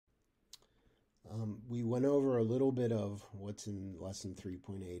We went over a little bit of what's in lesson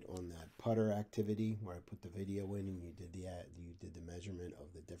 3.8 on that putter activity where I put the video in and you did the measurement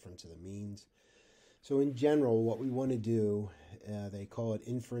of the difference of the means. So in general, what we want to do, they call it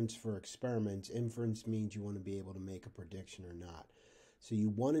inference for experiments. Inference means you want to be able to make a prediction or not. So you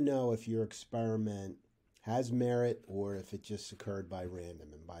want to know if your experiment has merit or if it just occurred by random.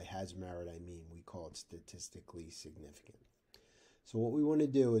 And by has merit, I mean we call it statistically significant. So what we want to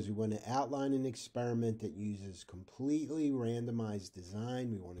do is we want to outline an experiment that uses completely randomized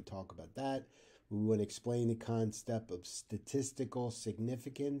design. We want to talk about that. We want to explain the concept of statistical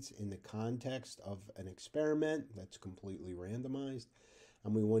significance in the context of an experiment that's completely randomized.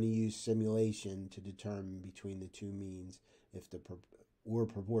 And we want to use simulation to determine between the two means if the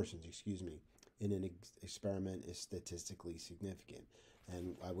proportions, in an experiment is statistically significant.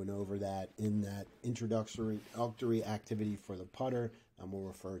 And I went over that in that introductory activity for the putter, and we'll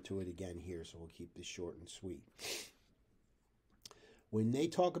refer to it again here, so we'll keep this short and sweet. When they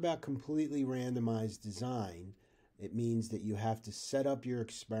talk about completely randomized design, it means that you have to set up your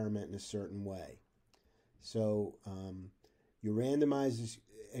experiment in a certain way. So your randomized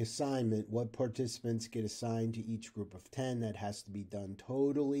assignment, what participants get assigned to each group of 10, that has to be done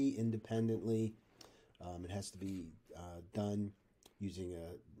totally independently. It has to be done using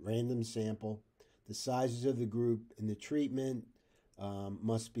a random sample. The sizes of the group in the treatment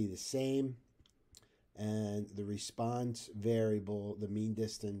must be the same, and the response variable, the mean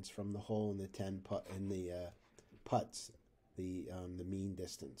distance from the hole in the 10 putts, the mean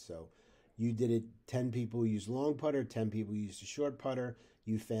distance. So you did it, 10 people used long putter, 10 people used a short putter.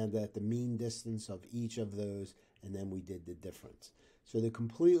 You found that the mean distance of each of those, and then we did the difference. So the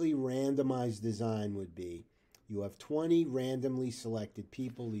completely randomized design would be, you have 20 randomly selected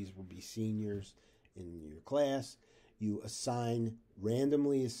people. These will be seniors in your class. You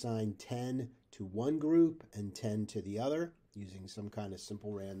randomly assign 10 to one group and 10 to the other using some kind of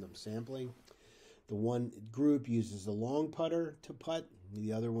simple random sampling. The one group uses the long putter to putt.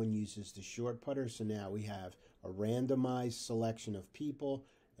 The other one uses the short putter. So now we have a randomized selection of people,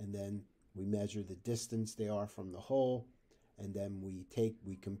 and then we measure the distance they are from the hole, and then we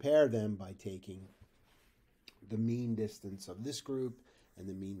compare them by taking the mean distance of this group and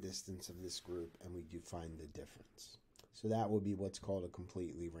the mean distance of this group, and we do find the difference. So that will be what's called a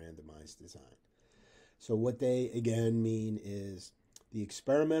completely randomized design. So what they again mean is the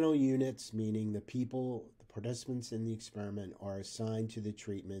experimental units, meaning the participants in the experiment, are assigned to the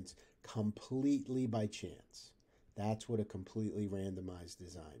treatments completely by chance. That's what a completely randomized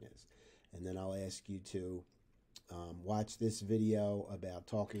design is. And then I'll ask you to watch this video about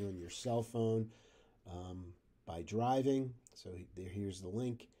talking on your cell phone by driving. So here's the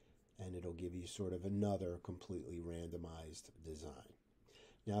link, and it'll give you sort of another completely randomized design.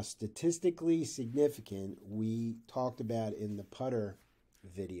 Now, statistically significant, we talked about in the putter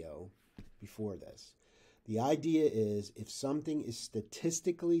video before this. The idea is if something is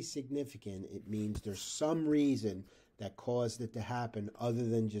statistically significant, it means there's some reason that caused it to happen other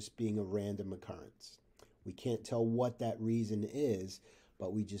than just being a random occurrence. We can't tell what that reason is,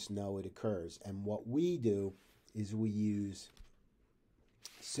 but we just know it occurs. And what we do is we use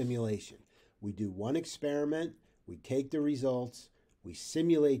simulation. We do one experiment, we take the results, we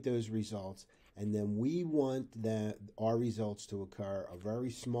simulate those results, and then we want our results to occur a very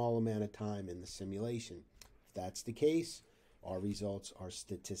small amount of time in the simulation. If that's the case, our results are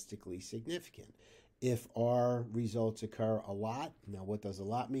statistically significant. If our results occur a lot, now what does a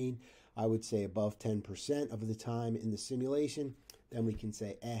lot mean? I would say above 10% of the time in the simulation, then we can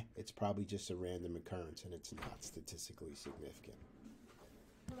say, it's probably just a random occurrence and it's not statistically significant.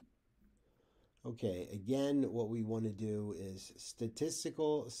 Okay, again, what we want to do is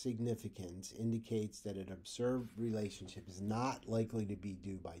statistical significance indicates that an observed relationship is not likely to be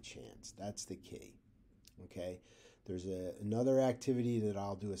due by chance. That's the key. Okay, there's another activity that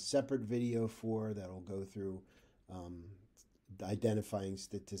I'll do a separate video for that'll go through identifying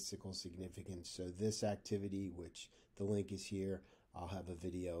statistical significance. So this activity, which the link is here, I'll have a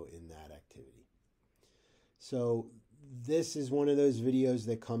video in that activity. So this is one of those videos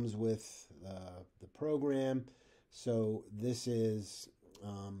that comes with the program. So this is,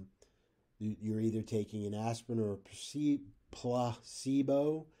 you're either taking an aspirin or a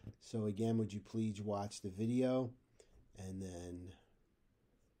placebo. So again, would you please watch the video? And then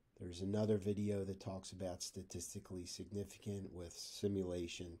there's another video that talks about statistically significant with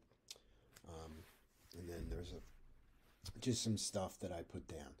simulation. And then there's just some stuff that I put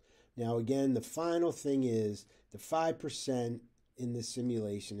down. Now, again, the final thing is the 5% in the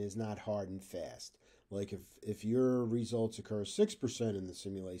simulation is not hard and fast. Like if your results occur 6% in the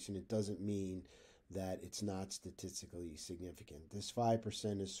simulation, it doesn't mean that it's not statistically significant. This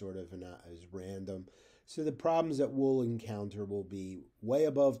 5% is sort of is random. So the problems that we'll encounter will be way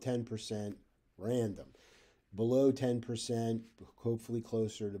above 10%, random. Below 10%, hopefully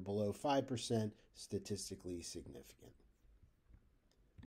closer to below 5%, statistically significant.